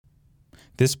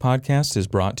This podcast is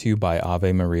brought to you by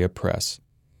Ave Maria Press.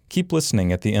 Keep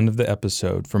listening at the end of the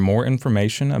episode for more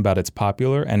information about its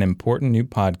popular and important new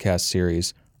podcast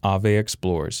series, Ave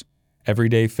Explores,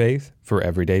 Everyday Faith for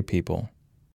Everyday People.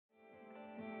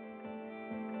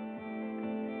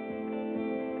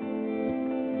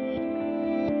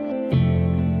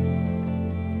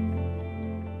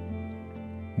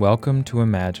 Welcome to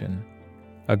Imagine,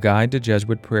 a guide to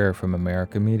Jesuit prayer from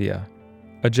America Media,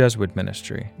 a Jesuit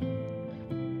ministry.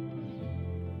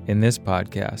 In this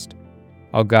podcast,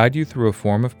 I'll guide you through a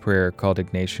form of prayer called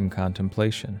Ignatian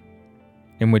Contemplation,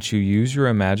 in which you use your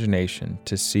imagination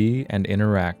to see and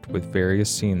interact with various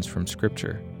scenes from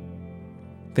Scripture.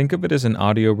 Think of it as an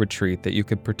audio retreat that you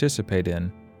could participate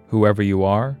in, whoever you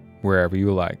are, wherever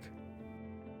you like.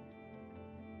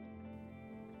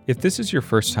 If this is your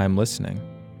first time listening,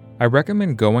 I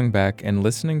recommend going back and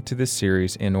listening to this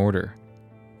series in order.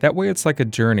 That way it's like a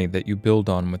journey that you build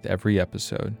on with every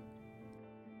episode.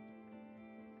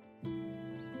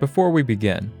 Before we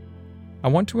begin, I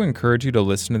want to encourage you to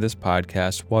listen to this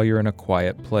podcast while you're in a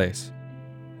quiet place,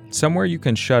 somewhere you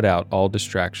can shut out all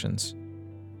distractions.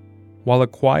 While a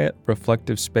quiet,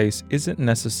 reflective space isn't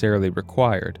necessarily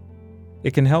required,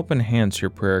 it can help enhance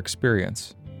your prayer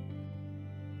experience.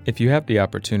 If you have the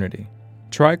opportunity,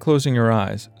 try closing your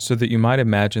eyes so that you might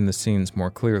imagine the scenes more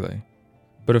clearly,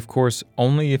 but of course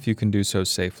only if you can do so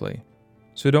safely,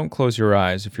 so don't close your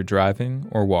eyes if you're driving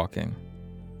or walking.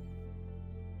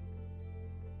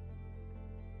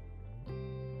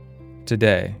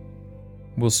 Today,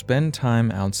 we'll spend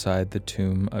time outside the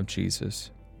tomb of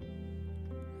Jesus.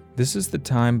 This is the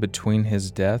time between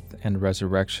his death and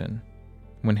resurrection,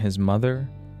 when his mother,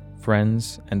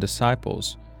 friends, and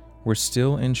disciples were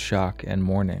still in shock and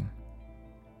mourning.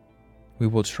 We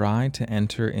will try to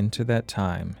enter into that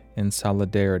time in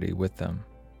solidarity with them.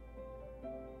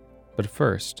 But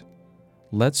first,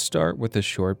 let's start with a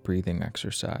short breathing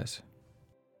exercise.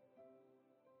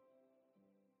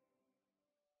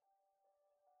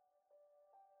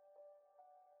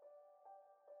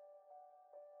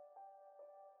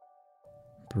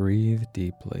 Breathe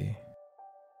deeply,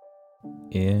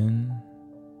 in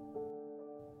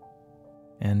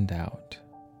and out,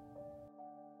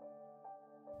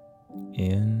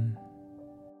 in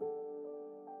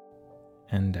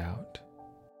and out.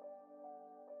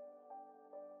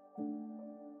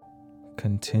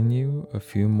 Continue a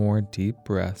few more deep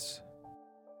breaths,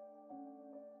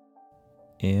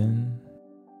 in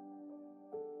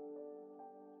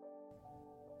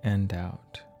and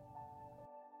out.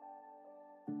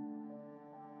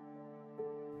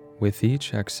 With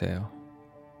each exhale,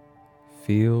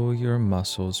 feel your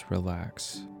muscles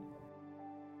relax.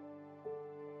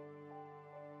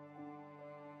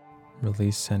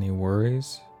 Release any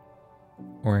worries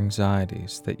or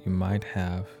anxieties that you might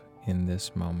have in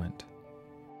this moment.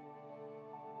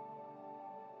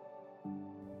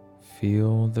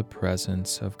 Feel the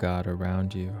presence of God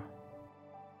around you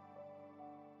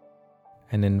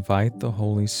and invite the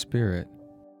Holy Spirit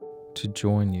to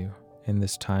join you in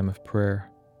this time of prayer.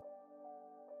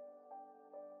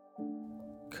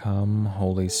 Come,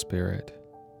 Holy Spirit,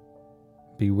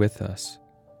 be with us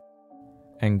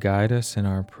and guide us in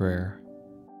our prayer.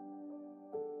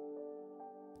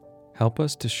 Help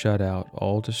us to shut out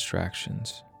all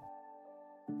distractions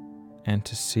and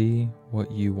to see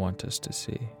what you want us to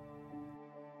see.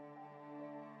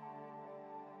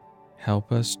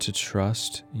 Help us to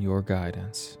trust your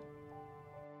guidance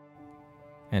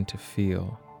and to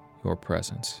feel your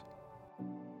presence.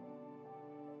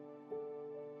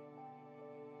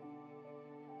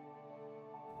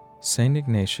 Saint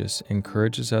Ignatius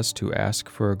encourages us to ask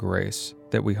for a grace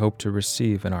that we hope to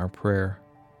receive in our prayer.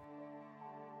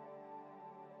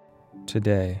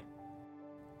 Today,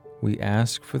 we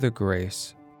ask for the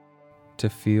grace to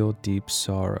feel deep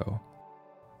sorrow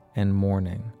and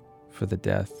mourning for the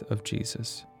death of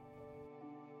Jesus.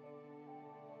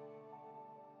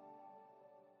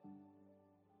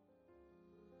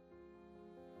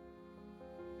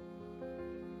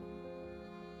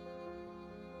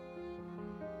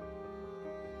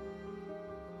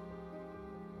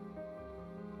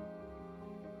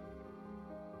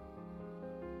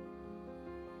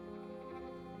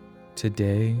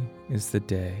 Today is the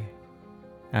day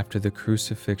after the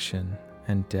crucifixion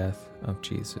and death of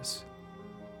Jesus.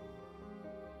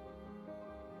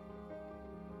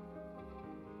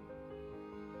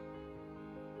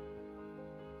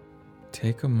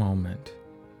 Take a moment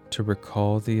to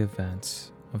recall the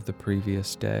events of the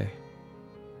previous day.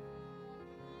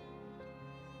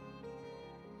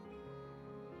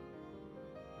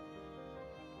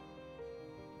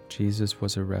 Jesus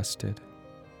was arrested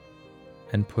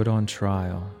and put on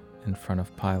trial in front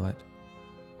of Pilate.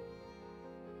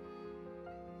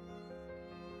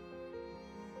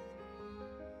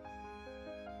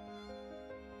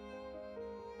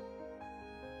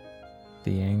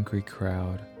 The angry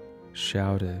crowd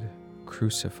shouted,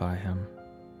 "Crucify him!"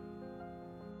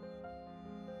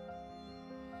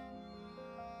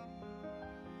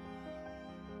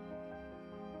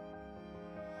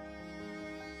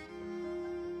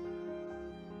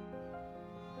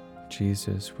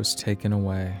 Jesus was taken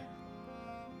away,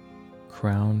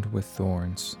 crowned with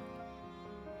thorns,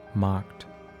 mocked,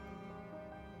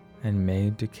 and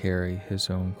made to carry his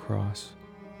own cross.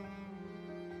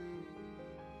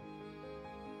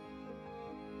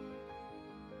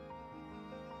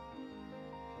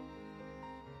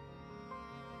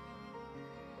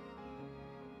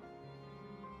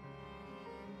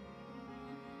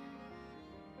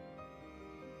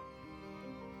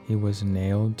 He was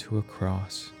nailed to a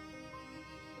cross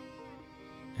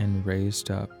and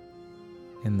raised up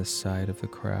in the sight of the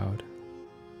crowd.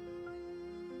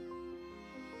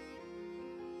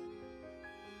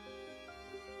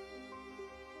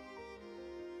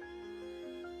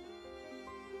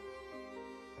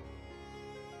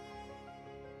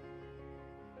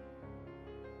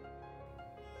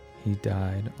 He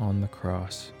died on the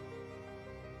cross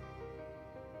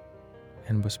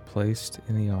and was placed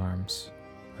in the arms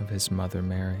of his mother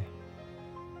Mary.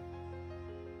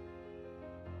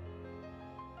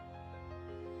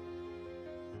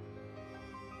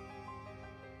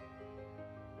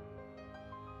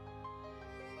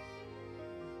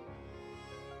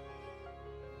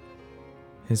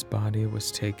 His body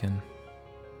was taken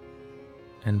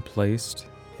and placed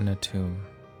in a tomb.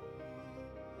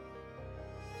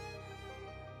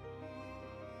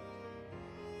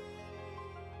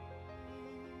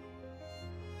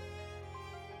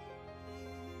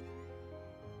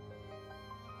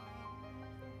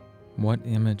 What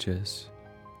images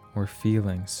or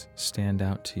feelings stand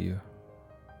out to you?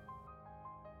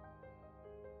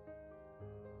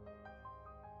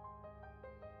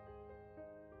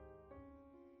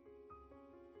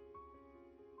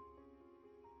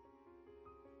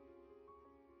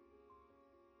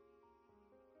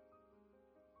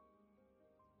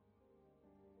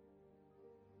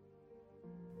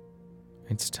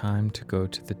 It's time to go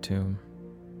to the tomb.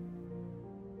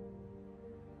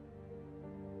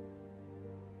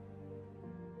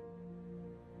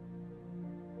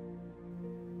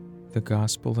 The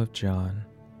Gospel of John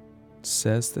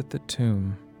says that the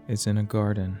tomb is in a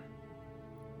garden.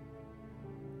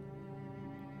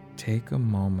 Take a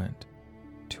moment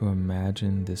to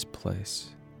imagine this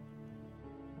place.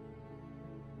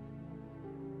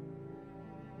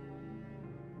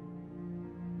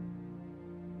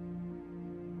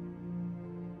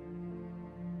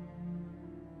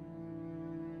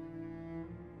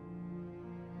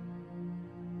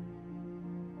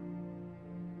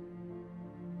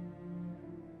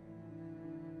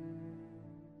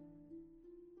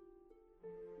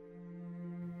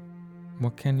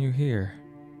 What can you hear?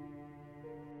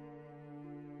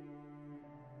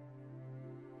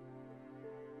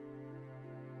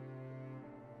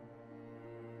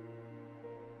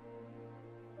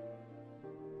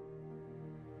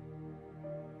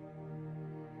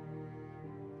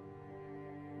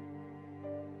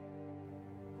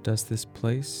 Does this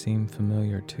place seem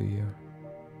familiar to you?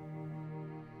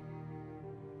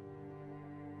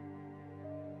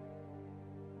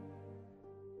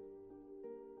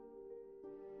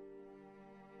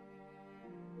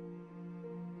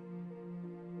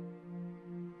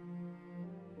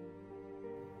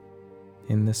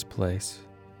 In this place,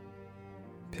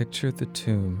 picture the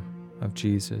tomb of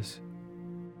Jesus.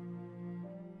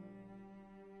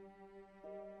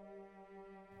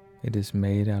 It is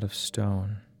made out of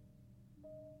stone,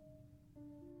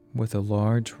 with a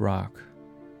large rock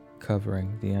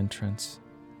covering the entrance.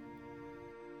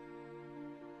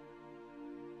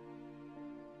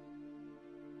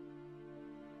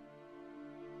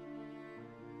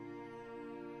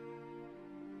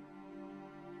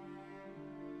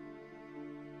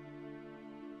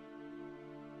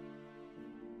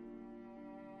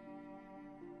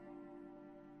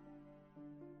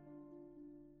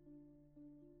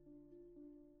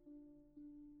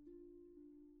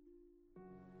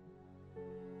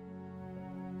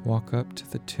 Walk up to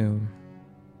the tomb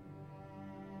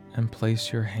and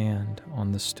place your hand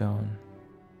on the stone.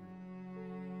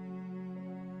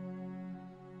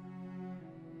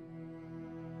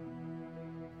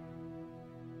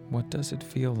 What does it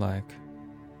feel like?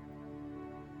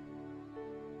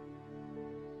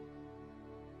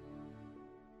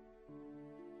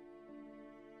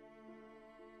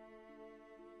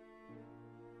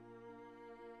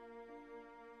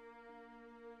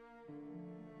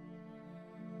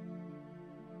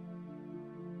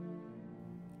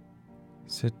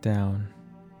 Sit down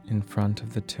in front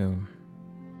of the tomb.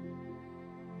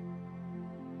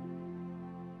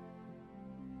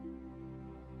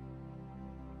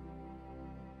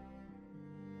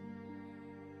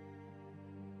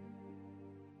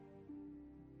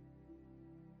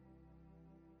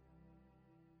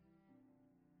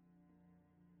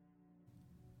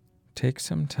 Take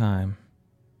some time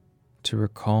to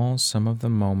recall some of the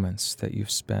moments that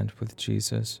you've spent with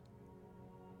Jesus.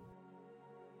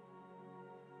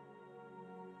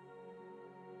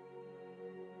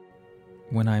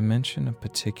 When I mention a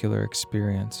particular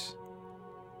experience,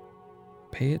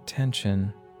 pay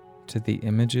attention to the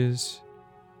images,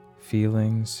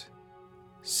 feelings,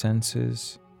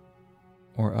 senses,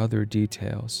 or other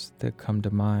details that come to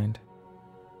mind.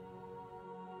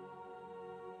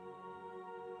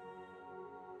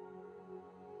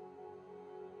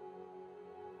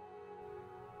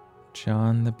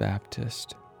 John the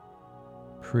Baptist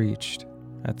preached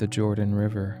at the Jordan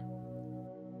River.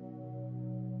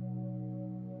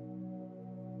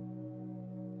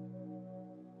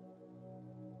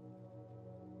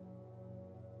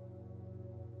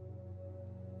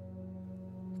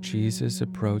 Jesus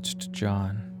approached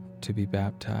John to be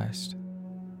baptized.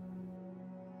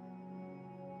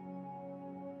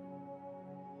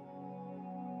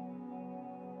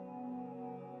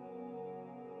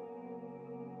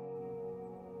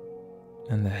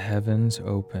 And the heavens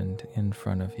opened in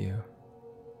front of you.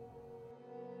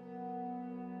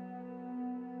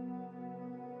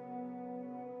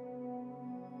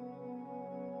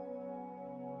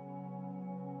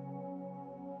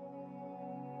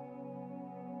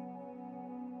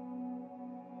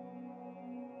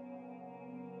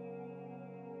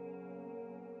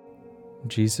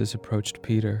 Jesus approached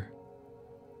Peter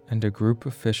and a group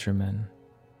of fishermen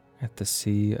at the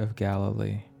Sea of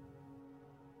Galilee.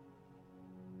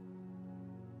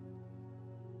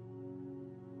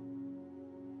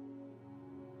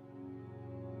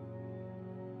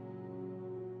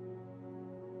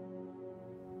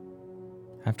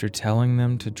 After telling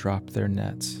them to drop their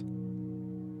nets,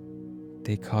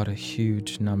 they caught a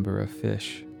huge number of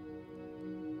fish.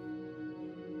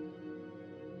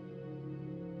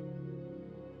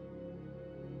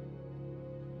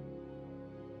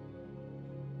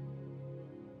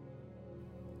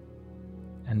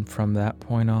 And from that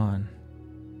point on,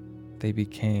 they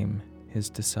became his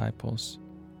disciples.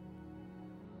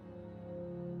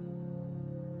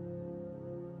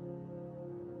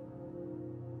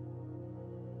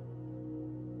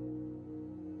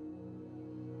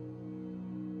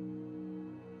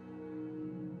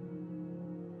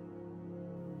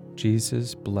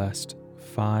 Jesus blessed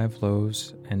 5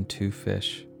 loaves and 2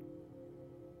 fish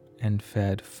and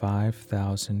fed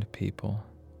 5,000 people.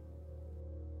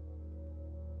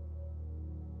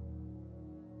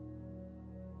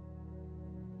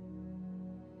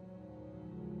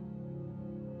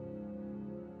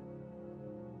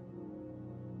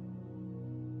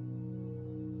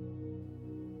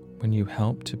 When you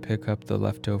helped to pick up the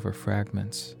leftover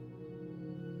fragments,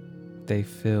 they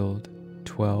filled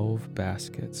 12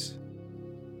 baskets.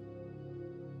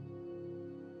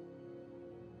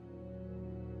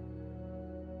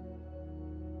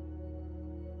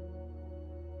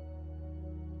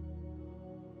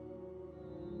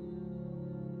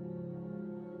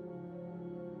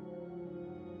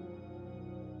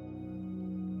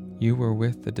 You were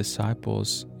with the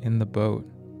disciples in the boat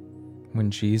when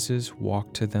Jesus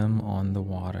walked to them on the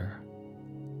water.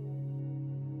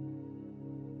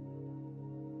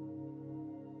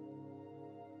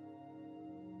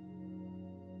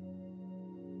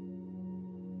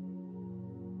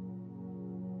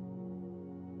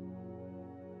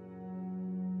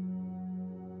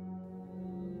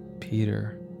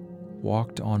 Peter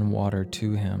walked on water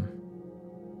to him.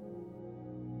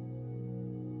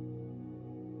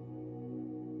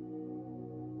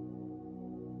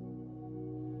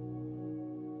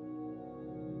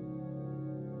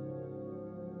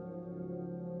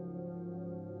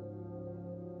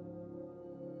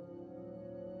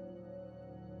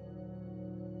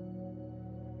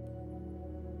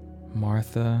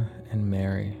 Martha and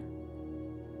Mary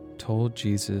told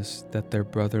Jesus that their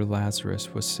brother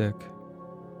Lazarus was sick.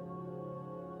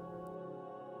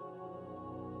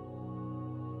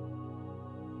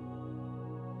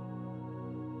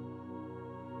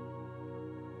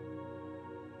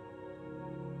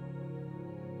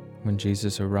 When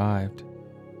Jesus arrived,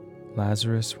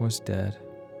 Lazarus was dead.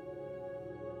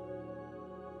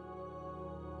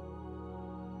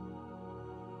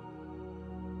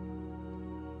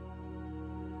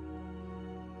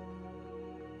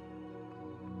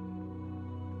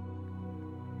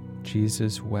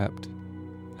 Jesus wept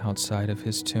outside of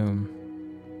his tomb,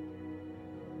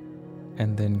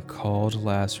 and then called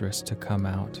Lazarus to come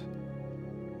out,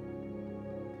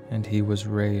 and he was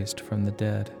raised from the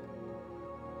dead.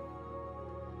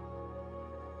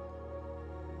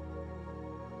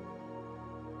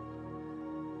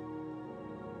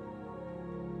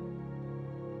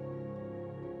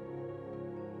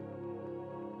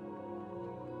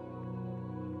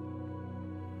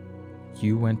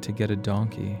 You went to get a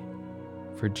donkey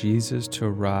for Jesus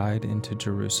to ride into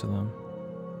Jerusalem.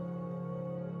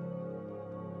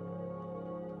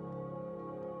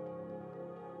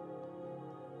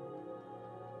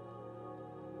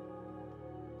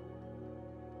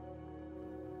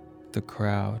 The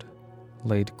crowd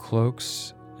laid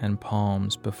cloaks and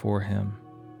palms before him.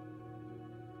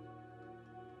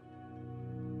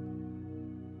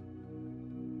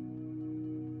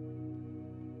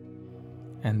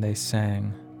 And they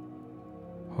sang,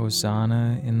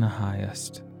 "Hosanna in the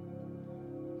highest.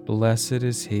 Blessed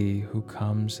is he who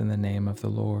comes in the name of the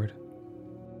Lord."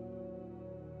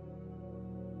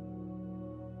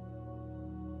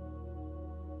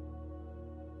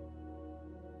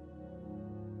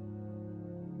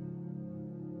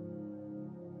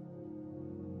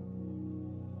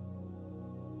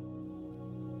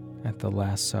 At the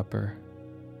Last Supper,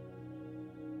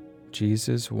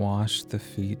 Jesus washed the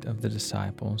feet of the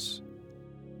disciples.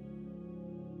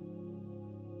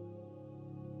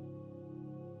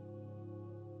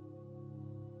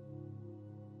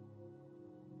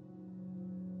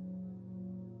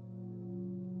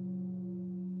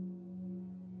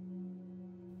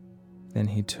 Then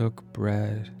he took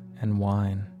bread and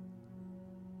wine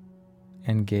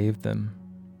and gave them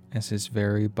as his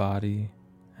very body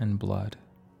and blood.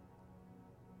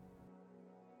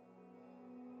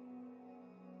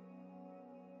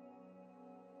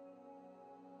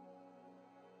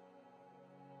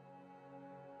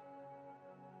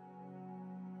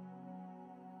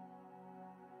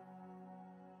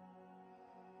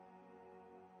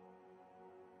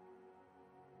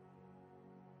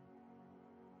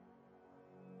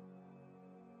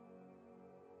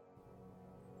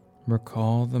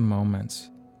 Recall the moments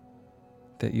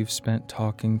that you've spent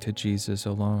talking to Jesus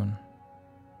alone.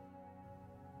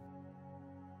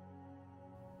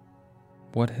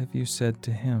 What have you said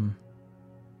to him?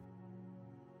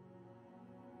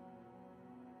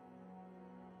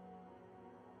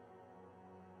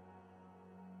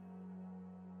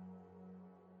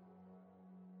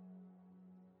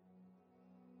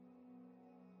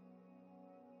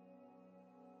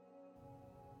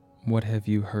 What have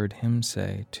you heard him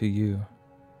say to you?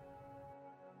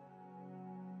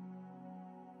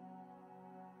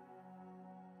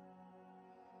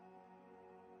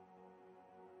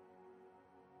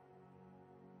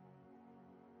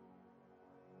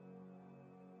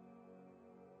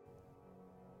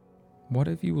 What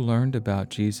have you learned about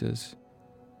Jesus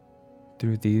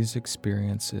through these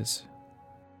experiences?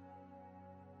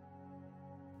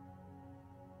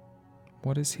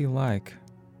 What is he like?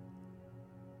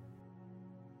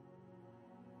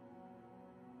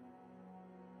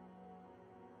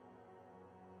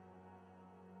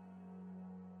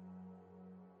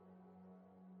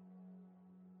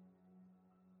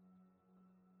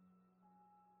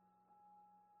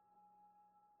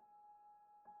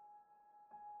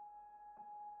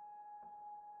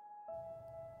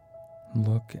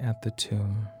 Look at the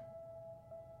tomb.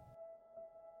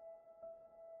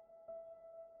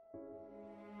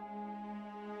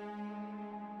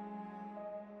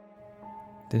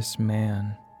 This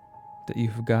man that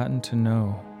you've gotten to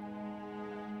know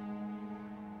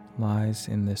lies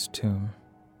in this tomb.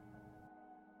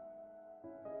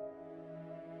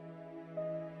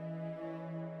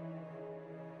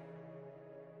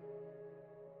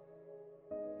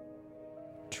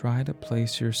 Try to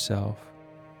place yourself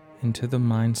into the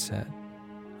mindset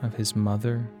of his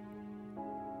mother,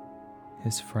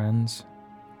 his friends,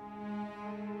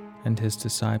 and his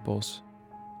disciples,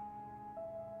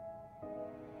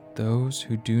 those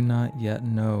who do not yet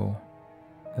know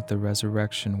that the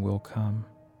resurrection will come.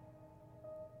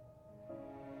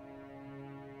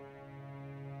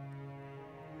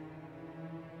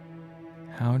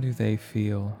 How do they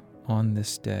feel on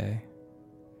this day?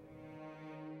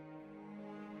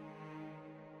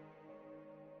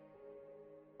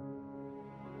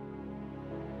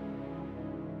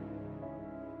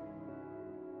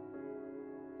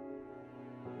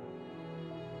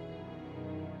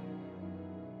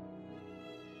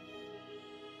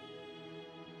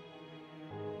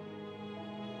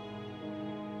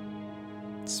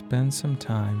 Spend some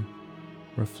time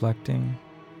reflecting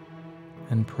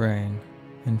and praying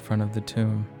in front of the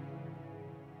tomb.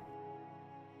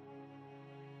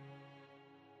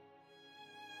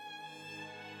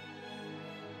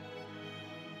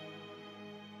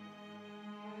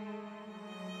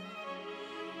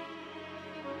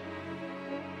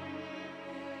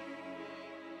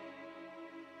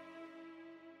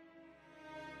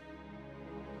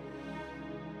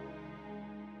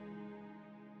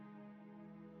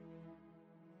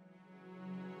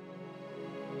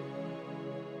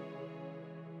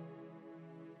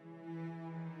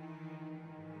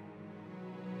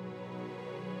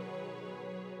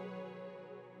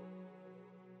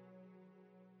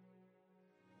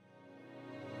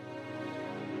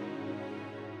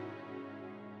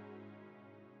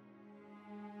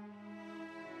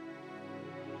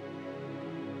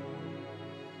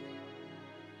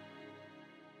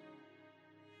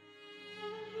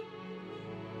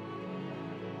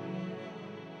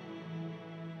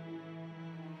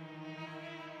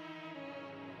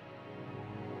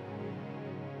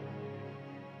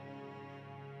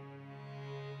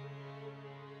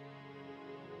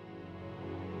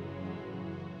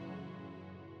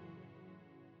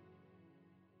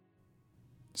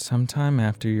 Sometime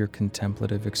after your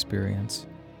contemplative experience,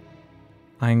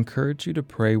 I encourage you to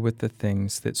pray with the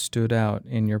things that stood out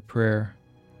in your prayer.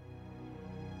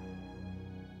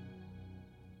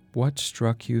 What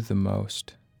struck you the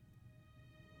most?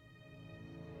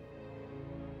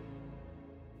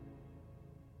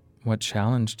 What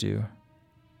challenged you?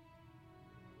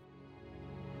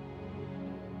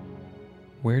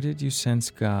 Where did you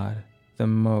sense God the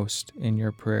most in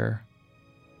your prayer?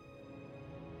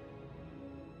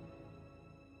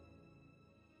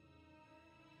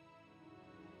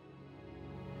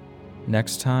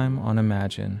 Next time on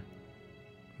Imagine,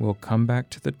 we'll come back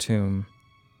to the tomb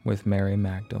with Mary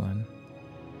Magdalene.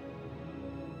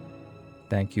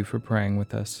 Thank you for praying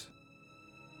with us.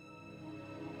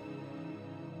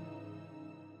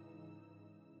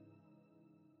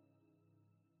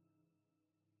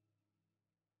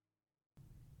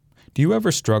 Do you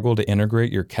ever struggle to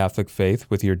integrate your Catholic faith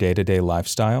with your day-to-day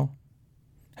lifestyle?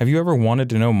 Have you ever wanted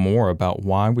to know more about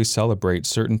why we celebrate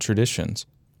certain traditions,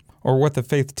 or what the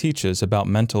faith teaches about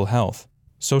mental health,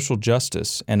 social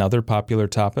justice, and other popular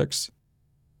topics?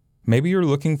 Maybe you're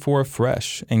looking for a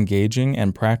fresh, engaging,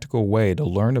 and practical way to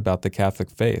learn about the Catholic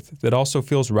faith that also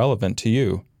feels relevant to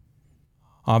you.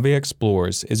 Ave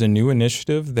Explores is a new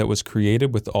initiative that was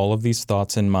created with all of these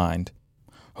thoughts in mind.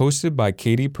 Hosted by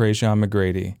Katie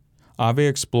Prejean-McGrady, Ave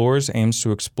Explores aims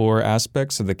to explore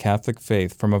aspects of the Catholic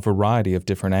faith from a variety of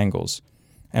different angles,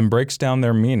 and breaks down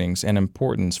their meanings and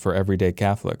importance for everyday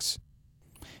Catholics.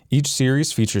 Each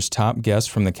series features top guests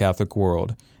from the Catholic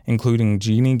world, including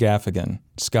Jeannie Gaffigan,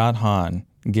 Scott Hahn,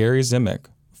 Gary Zimek,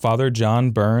 Father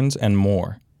John Burns, and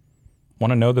more.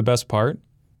 Want to know the best part?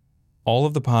 All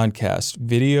of the podcasts,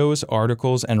 videos,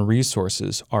 articles, and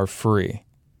resources are free.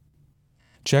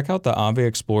 Check out the Ave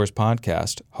Explores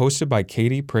podcast, hosted by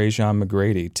Katie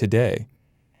Prejean-McGrady, today,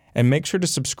 and make sure to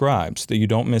subscribe so that you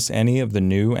don't miss any of the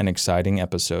new and exciting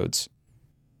episodes.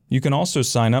 You can also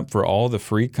sign up for all the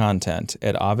free content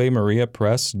at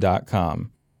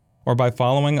AveMariaPress.com or by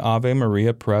following Ave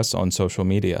Maria Press on social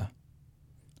media.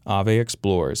 Ave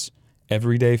Explores,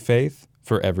 everyday faith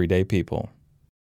for everyday people.